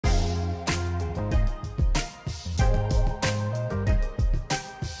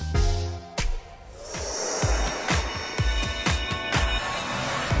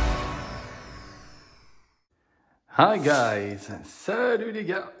Hi guys, salut les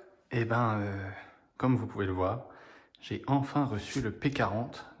gars. Eh ben, comme vous pouvez le voir, j'ai enfin reçu le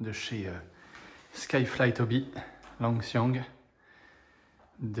P-40 de chez Flight Hobby Lanxiang,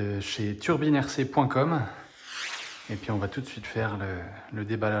 de chez turbinerc.com. Et puis on va tout de suite faire le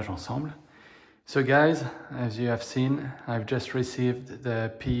déballage ensemble. So guys, as you have seen, I've just received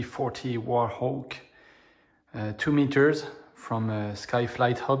the P-40E Warhawk 2 meters from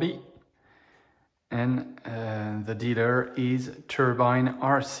Flight Hobby. And the dealer is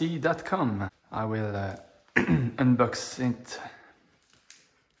turbinerc.com. I will unbox it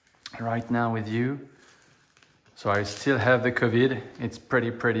right now with you. So I still have the COVID. It's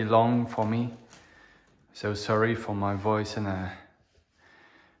pretty long for me. So sorry for my voice and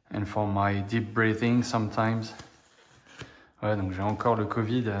for my deep breathing sometimes. Ouais, donc j'ai encore le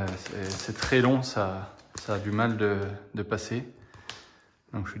Covid. C'est très long, ça a du mal de passer.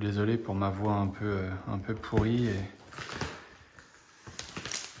 Donc je suis désolé pour ma voix un peu pourrie et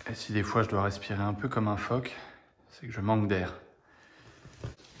si des fois je dois respirer un peu comme un phoque, c'est que je manque d'air.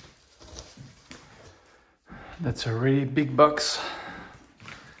 That's a really big box.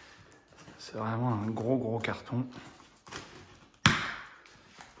 C'est vraiment un gros carton.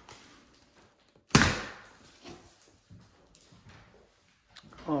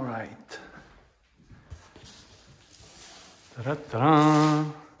 All right. Ta-da-ta-da.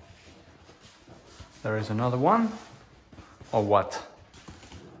 There is another one, or what?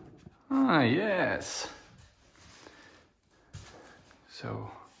 Ah, yes.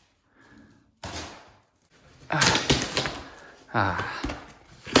 So,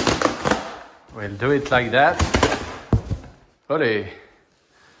 we'll do it like that. Olé.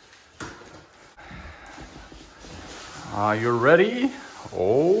 Are you ready?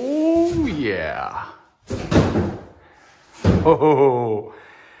 Oh, yeah. Oh,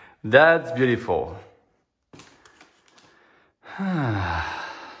 that's beautiful.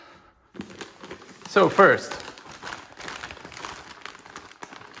 So first,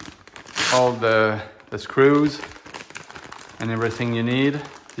 all the screws and everything you need,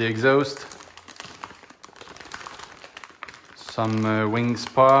 the exhaust, some wing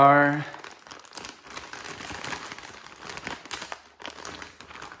spar,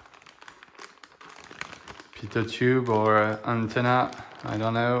 pitot tube or antenna, I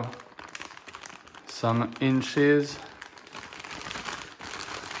don't know, some inches,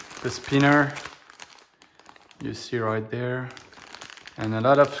 the spinner you see right there, and a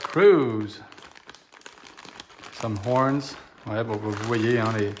lot of screws, some horns. Ouais, bon, vous voyez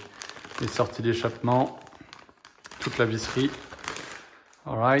hein, les sorties d'échappement, toute la visserie.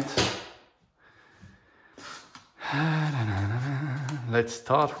 All right. Let's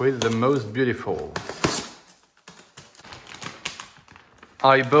start with the most beautiful.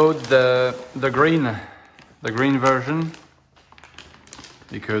 I bought the green version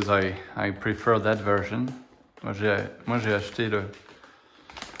because I prefer that version. Moi j'ai acheté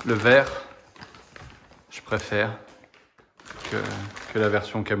le vert. Je préfère que la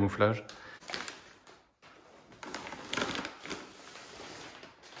version camouflage.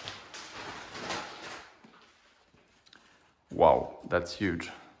 Wow, that's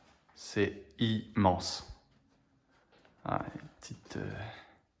huge. C'est immense. Ah, petit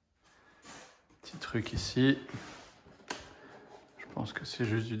truc ici. Je pense que c'est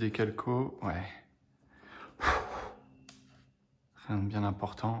juste du décalco. Ouais. Rien de bien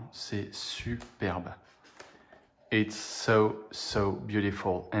important. C'est superbe. It's so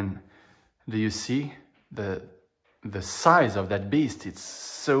beautiful. And do you see the size of that beast? It's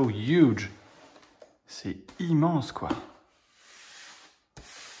so huge. C'est immense, quoi.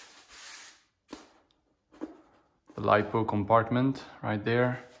 The LiPo compartment right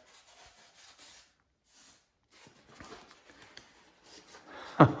there.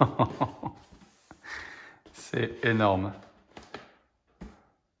 C'est énorme.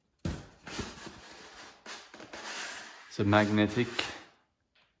 The magnetic,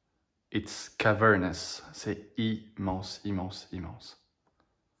 it's cavernous. C'est immense.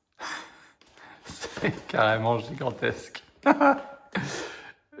 C'est carrément gigantesque.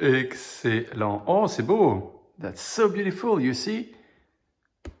 Excellent. Oh, c'est beau. That's so beautiful, you see?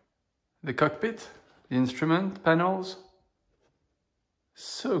 The cockpit, the instrument panels.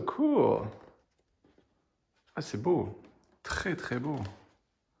 So cool. Ah, c'est beau. Très beau.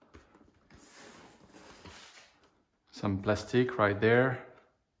 Some plastic right there.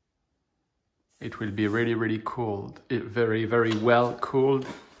 It will be really cooled. Very well cooled.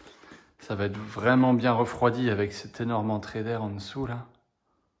 Ça va être vraiment bien refroidi avec cette énorme entrée d'air en dessous là.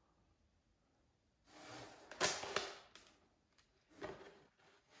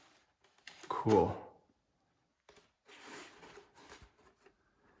 Cool.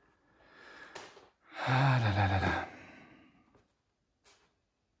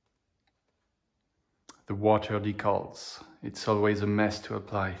 water decals. It's always a mess to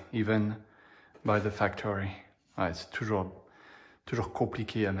apply, even by the factory. Ouais, c'est toujours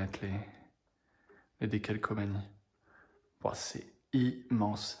compliqué à mettre les décalcomanies. Bon, c'est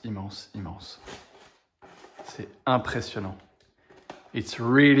immense, immense, immense. C'est impressionnant. It's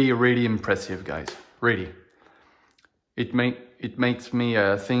really, really impressive, guys. Really. It makes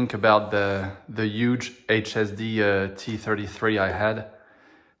me think about the huge HSD T33 I had.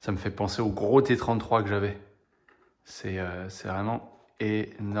 Ça me fait penser au gros T33 que j'avais. C'est vraiment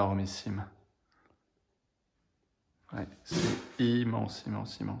énormissime. Ouais, c'est immense,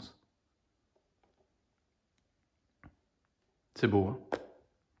 immense, immense. C'est beau, hein?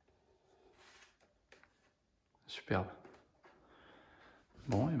 Superbe.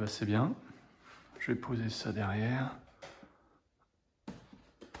 Bon, et ben c'est bien. Je vais poser ça derrière.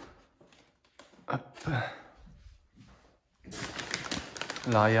 Hop.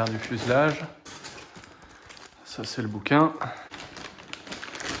 L'arrière du fuselage. Ça, c'est le bouquin.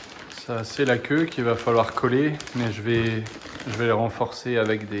 Ça, c'est la queue qu'il va falloir coller, mais je vais le renforcer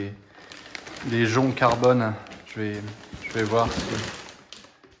avec des joncs carbone. Je vais voir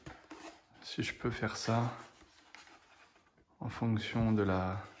si je peux faire ça en fonction de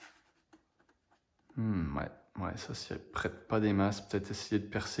la... ouais, ça s'y prête pas des masses. Peut-être essayer de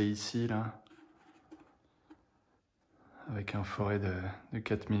percer ici, là, avec un foret de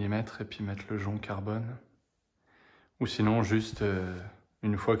 4 mm et puis mettre le jonc carbone. Ou sinon, juste,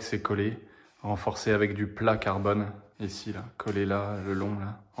 une fois que c'est collé, renforcer avec du plat carbone, ici, là, coller là, le long,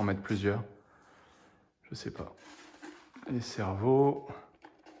 là, en mettre plusieurs. Je sais pas. Les servos.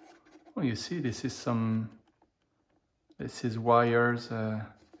 Oh, you see, this is wires,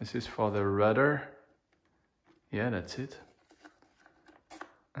 this is for the rudder. Yeah, that's it.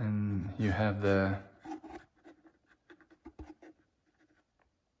 And you have the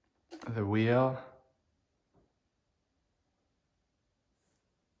wheel.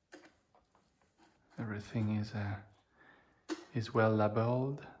 Everything is well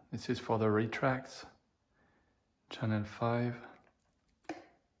labeled. This is for the retracts, channel 5,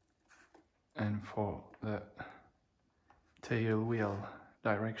 and for the tail wheel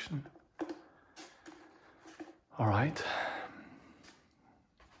direction. All right,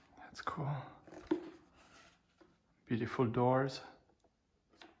 that's cool. Beautiful doors.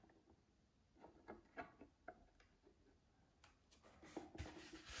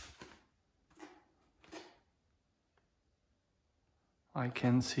 I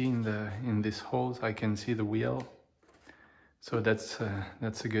can see in these holes, I can see the wheel, so that's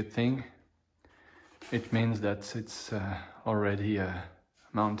a good thing. It means that it's already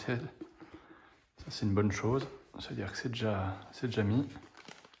mounted. Ça c'est une bonne chose. Ça veut dire que c'est déjà mis.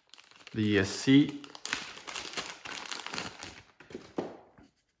 The ESC.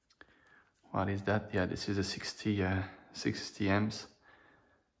 What is that? Yeah, this is a 60 amps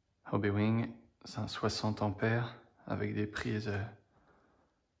Hobbywing. C'est un 60 ampères avec des prises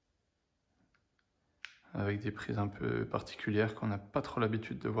un peu particulières qu'on n'a pas trop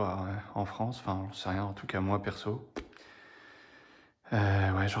l'habitude de voir en France. Enfin, je sais rien, en tout cas moi perso.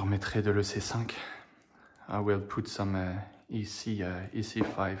 Ouais, je remettrai de l'EC5. I will put some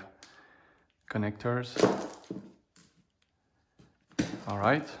EC5 connectors. All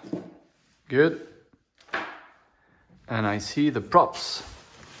right, good. And I see the props.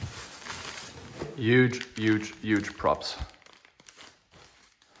 Huge, huge, huge props.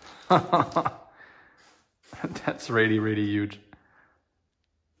 That's really, really huge.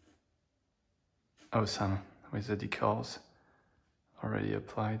 Awesome, with the decals already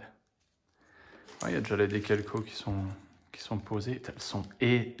applied. Il y a déjà les décalcos qui sont posés. Elles sont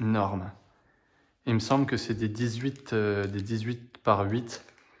énormes. Il me semble que c'est des 18 par 8.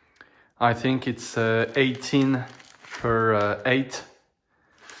 I think it's 18 per 8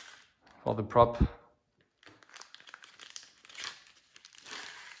 for the prop.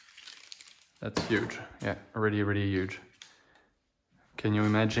 That's huge. Yeah, really, really huge. Can you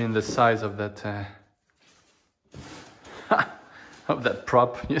imagine the size of that of that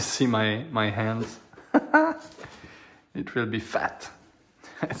prop? You see my hands. It will be fat.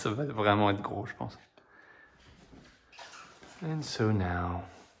 Ça va vraiment être gros, je pense. And so now,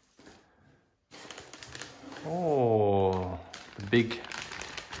 oh, the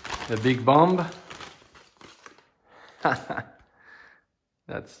big bomb.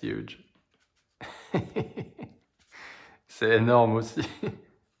 That's huge. C'est énorme aussi.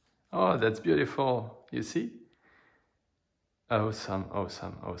 Oh, that's beautiful. You see? Awesome,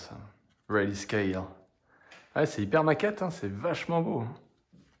 awesome, awesome. Ready scale. Ouais, c'est hyper maquette, hein, c'est vachement beau.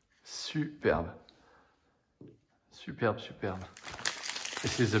 Superbe. Superbe, superbe.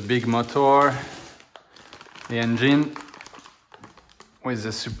 This is a big motor. the engine with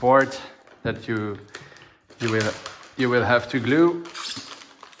the support that you will have to glue.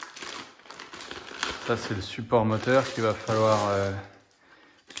 Ça c'est le support moteur qu'il va falloir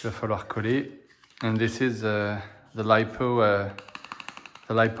coller. And this is the LiPo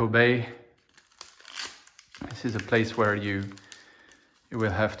bay. This is a place where you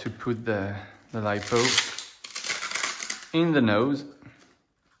will have to put the LiPo in the nose.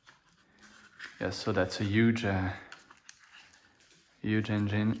 Yes, so that's a huge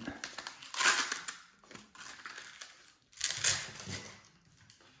engine.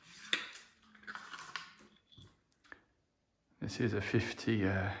 This is a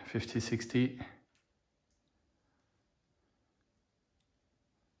 50-60.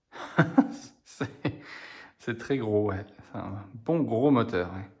 C'est très gros, ouais. C'est un bon gros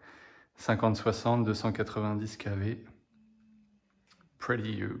moteur. Ouais. 50-60, 290 kV.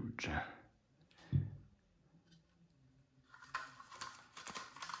 Pretty huge.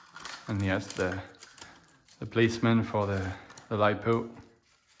 And yes, the placement for the LiPo.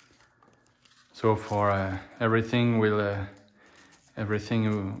 So for everything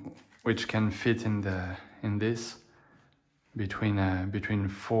which can fit in this between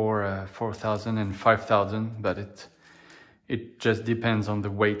 4,000 and 5,000, but it just depends on the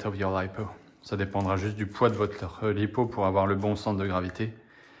weight of your LiPo. Ça dépendra juste du poids de votre LiPo pour avoir le bon centre de gravité,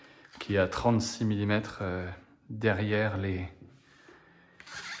 qui est à 36 mm derrière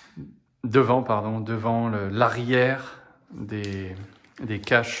devant l'arrière des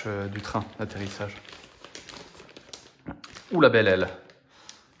caches du train d'atterrissage. Ou la belle aile.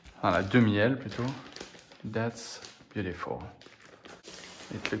 Enfin, la demi-aile plutôt. That's beautiful.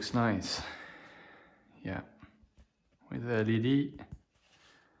 It looks nice. Yeah. With the LED.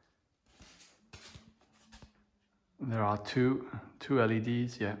 There are two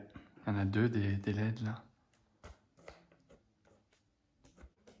LEDs, yeah. Il y en a deux des LED là.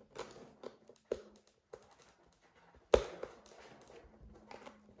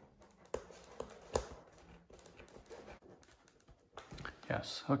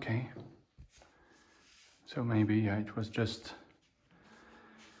 Yes, okay. So maybe it was just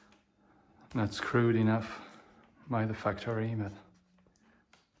not screwed enough by the factory, but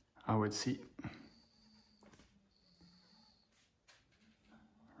I would see.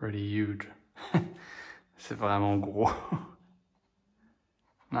 Really huge. C'est vraiment gros.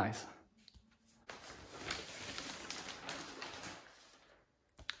 Nice.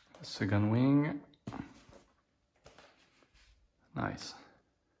 Second wing. Nice.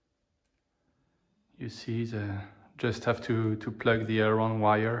 You see just have to plug the aileron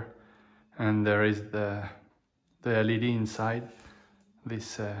wire, and there is the LED inside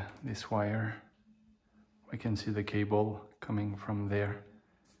this wire. We can see the cable coming from there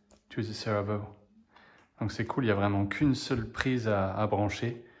to the servo. Donc c'est cool, il n'y a vraiment qu'une seule prise à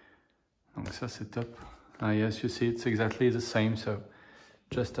brancher. Donc ça c'est top. Yes, you see it's exactly the same, so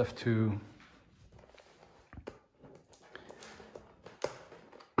just have to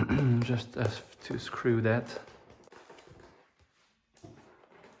screw that.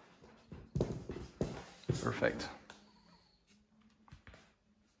 Perfect.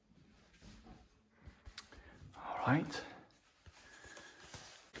 All right.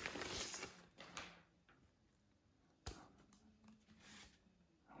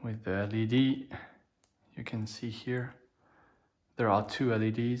 With the LED, you can see here, there are two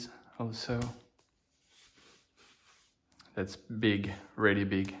LEDs also. That's big, really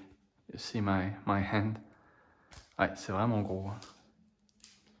big. You see my hand. Ouais, c'est vraiment gros.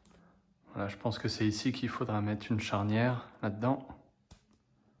 Voilà, je pense que c'est ici qu'il faudra mettre une charnière là-dedans.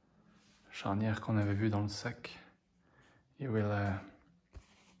 Charnière qu'on avait vue dans le sac. You will,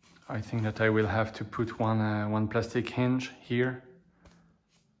 I think that I will have to put one plastic hinge here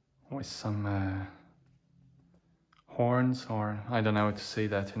with some horns, or I don't know how to say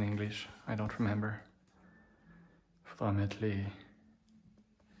that in English. I don't remember. Faudra mettre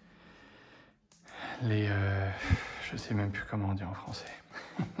je sais même plus comment on dit en français.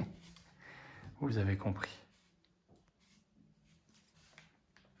 Vous avez compris.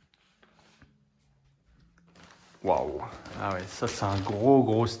 Waouh. Ah ouais, ça c'est un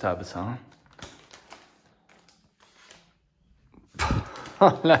gros stab ça.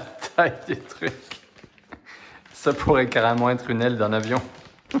 Hein. La taille du truc. Ça pourrait carrément être une aile d'un avion.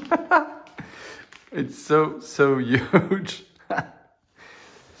 It's so huge.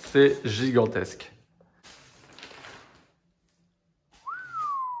 C'est gigantesque.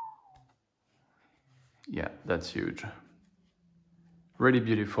 Yeah, that's huge. Really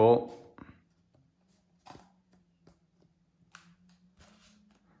beautiful.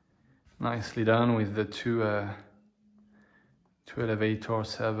 nicely done with the two elevator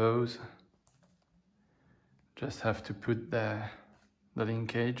servos. Just have to put the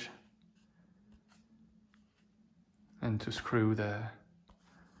linkage and to screw that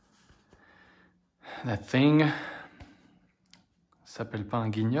thing. Ça s'appelle pas un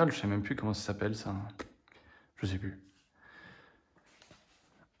guignol, je sais même plus comment ça s'appelle ça. Je sais plus.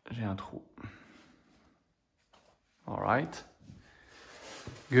 J'ai un trou. Alright.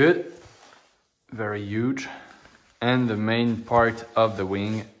 Good. Very huge. And the main part of the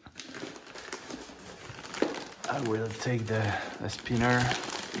wing. I will take the spinner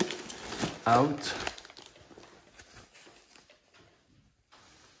out.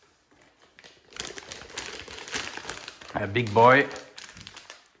 A big boy.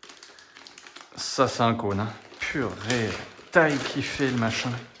 Ça c'est un cône. Hein. Purée, taille qui fait le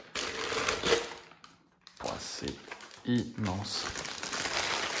machin. Oh, c'est immense.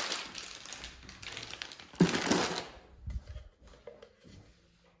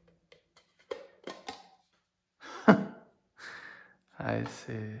 Ouais,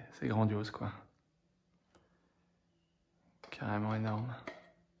 c'est grandiose quoi. Carrément énorme.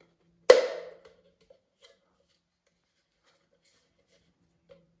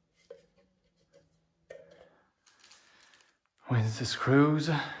 With the screws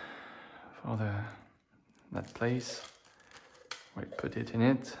for that place, we put it in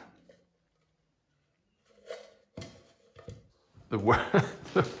it. The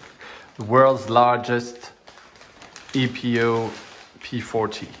world's largest EPO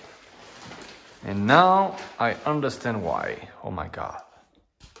P-40. And now I understand why. Oh my god.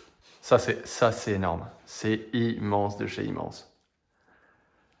 Ça c'est énorme. C'est immense de chez immense.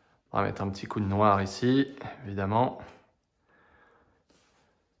 On va mettre un petit coup de noir ici, évidemment.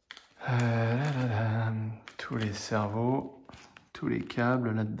 Tous les servos, tous les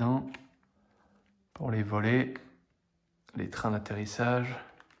câbles là-dedans pour les volets, les trains d'atterrissage.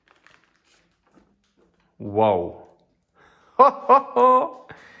 Wow!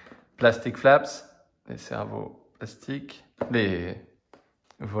 Plastic flaps, les servos plastiques, les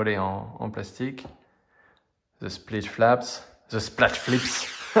volets en plastique. The split flaps, the splat flips,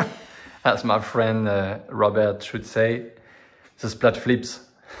 as my friend Robert should say. The splat flips.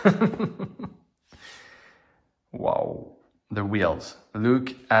 Wow, the wheels.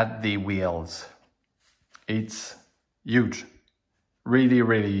 Look at the wheels. It's huge. Really,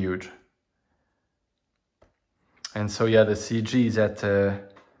 really huge. And so yeah, the CG is at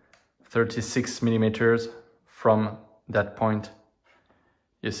 36 millimeters from that point.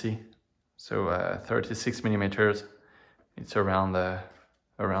 You see? So 36 millimeters. It's around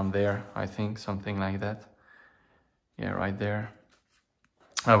there, I think, something like that. Yeah, right there.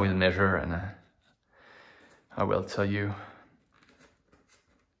 I will measure and I will tell you.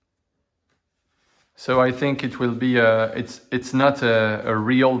 So I think it will be it's not a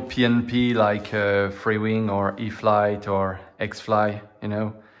real PNP like Freewing or eflite or X-Fly, you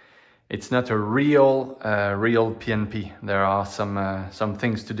know. It's not a real PNP. There are some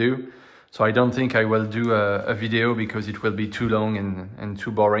things to do. So I don't think I will do a video because it will be too long and too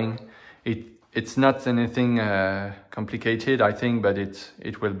boring. It's not anything complicated, I think, but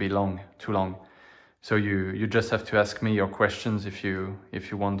it will be too long. So you just have to ask me your questions if you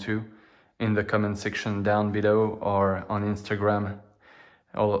want to, in the comment section down below or on Instagram.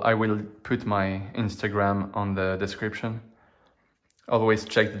 I will put my Instagram on the description. Always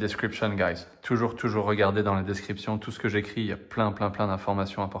check the description, guys. Toujours regardez dans la description tout ce que j'écris. Il y a plein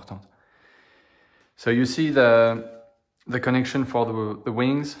d'informations importantes. So you see the connection for the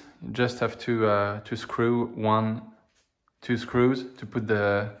wings. You just have to screw 2 screws to put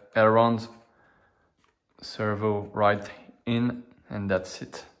the ailerons servo right in, and that's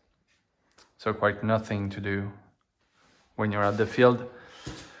it. So quite nothing to do when you're at the field.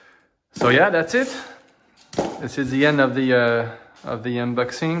 So yeah, that's it. This is the end of the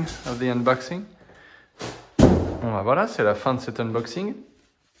unboxing. Bon bah voilà, c'est la fin de cet unboxing.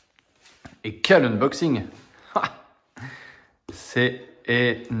 Et quel unboxing! C'est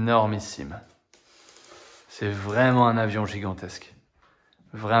énormissime. C'est vraiment un avion gigantesque.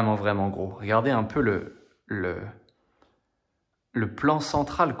 Vraiment gros. Regardez un peu le plan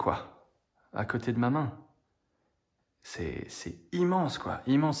central, quoi, à côté de ma main. C'est immense, quoi.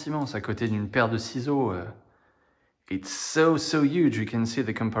 Immense, à côté d'une paire de ciseaux. It's so huge. You can see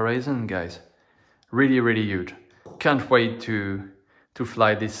the comparison, guys. Really huge. Can't wait to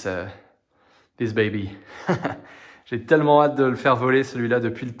fly this baby. J'ai tellement hâte de le faire voler, celui-là,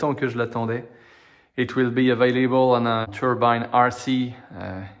 depuis le temps que je l'attendais. It will be available on a turbine RC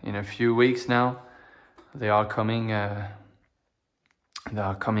in a few weeks now. They are coming that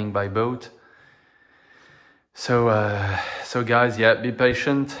are coming by boat. So guys, yeah, be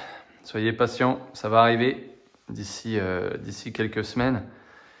patient. Soyez patients, ça va arriver d'ici quelques semaines.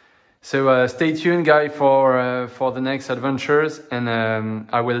 So stay tuned, guys, for the next adventures, and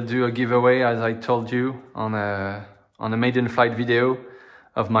I will do a giveaway, as I told you, on a maiden flight video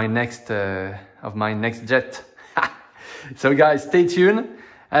of my next jet. So guys, stay tuned.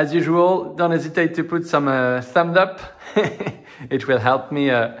 As usual, don't hesitate to put some thumbs up. It will help me.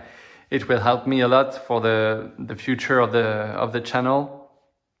 It will help me a lot for the future of the channel.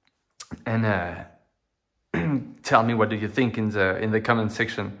 And tell me what do you think in the comment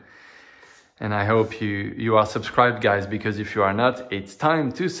section. And I hope you are subscribed, guys, because if you are not, it's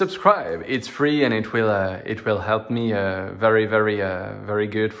time to subscribe. It's free and it will help me very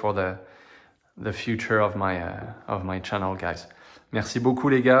good for the future of my channel, guys. Merci beaucoup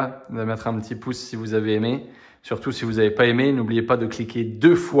les gars de mettre un petit pouce si vous avez aimé. Surtout si vous n'avez pas aimé, n'oubliez pas de cliquer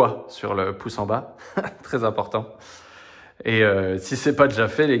 2 fois sur le pouce en bas, très important. Et si c'est pas déjà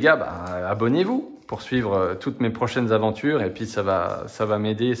fait les gars, bah, abonnez-vous pour suivre toutes mes prochaines aventures. Et puis ça va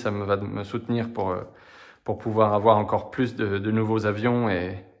m'aider, ça va me soutenir pour pouvoir avoir encore plus de nouveaux avions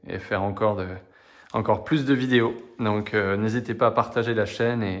et faire encore plus de vidéos. Donc n'hésitez pas à partager la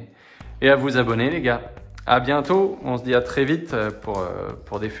chaîne et à vous abonner les gars. À bientôt, on se dit à très vite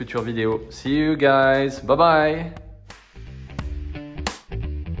pour des futures vidéos. See you guys, bye bye.